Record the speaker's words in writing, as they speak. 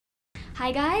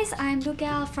Hi guys, I'm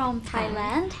Lugal from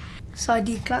Thailand.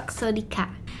 Sawdika.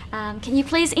 Can you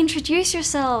please introduce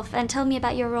yourself and tell me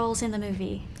about your roles in the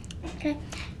movie? Okay.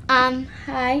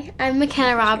 Hi, I'm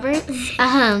McKenna Roberts.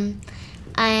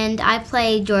 And I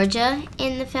play Georgia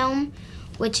in the film,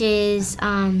 which is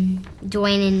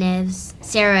Dwayne and Niv's,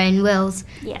 Sarah and Will's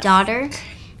daughter.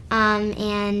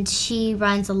 And she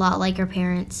runs a lot like her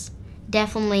parents.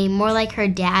 Definitely more like her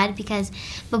dad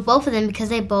but both of them because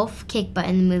they both kick butt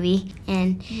in the movie.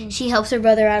 And she helps her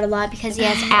brother out a lot because he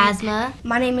has asthma.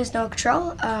 My name is Noah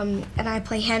Cottrell, and I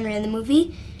play Henry in the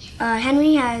movie.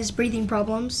 Henry has breathing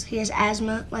problems. He has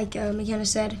asthma, like McKenna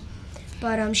said.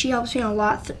 But she helps me a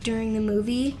lot during the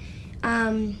movie.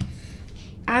 I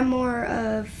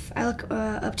look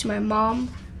up to my mom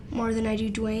more than I do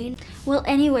Dwayne. Well,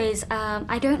 anyways,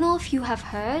 I don't know if you have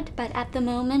heard, but at the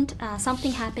moment,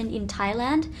 something happened in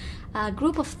Thailand. A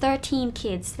group of 13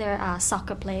 kids, they're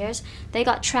soccer players, they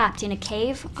got trapped in a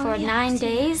cave for 9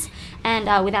 days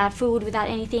and without food, without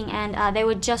anything, and they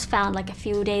were just found like a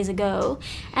few days ago.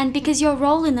 And because your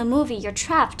role in the movie, you're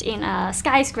trapped in a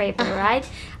skyscraper, right?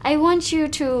 I want you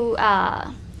to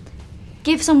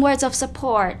give some words of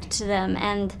support to them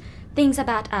and things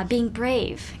about being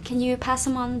brave. Can you pass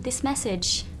them on this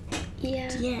message?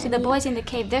 To the boys in the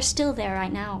cave. They're still there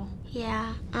right now.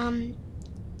 Yeah.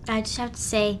 I just have to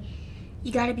say,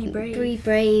 you gotta be brave. Be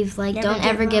brave. Like, Never don't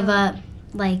ever give up.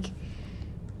 Like,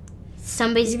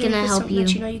 somebody's gonna help you.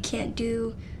 That you know you can't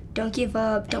do. Don't give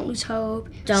up. Don't lose hope.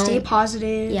 Don't. Stay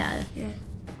positive. Yeah.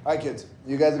 All right, kids.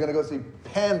 You guys are gonna go see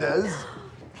pandas.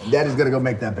 And Daddy's gonna go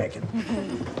make that bacon.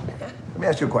 Let me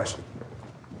ask you a question.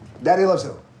 Daddy loves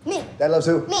who? Me. Dad loves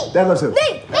who? Me. Dad loves who?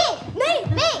 Me.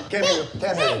 Can't hear you.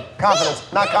 Can't hear you.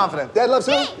 Confidence. Not confident. Dad loves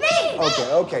who? Me.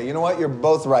 Okay. You know what? You're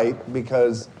both right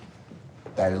because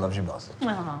Daddy loves you both.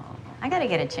 Oh, I gotta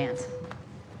get a chance.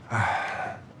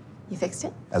 You fixed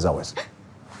it? As always.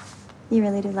 You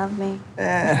really do love me.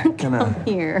 Come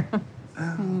Here.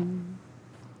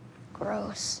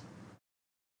 Gross.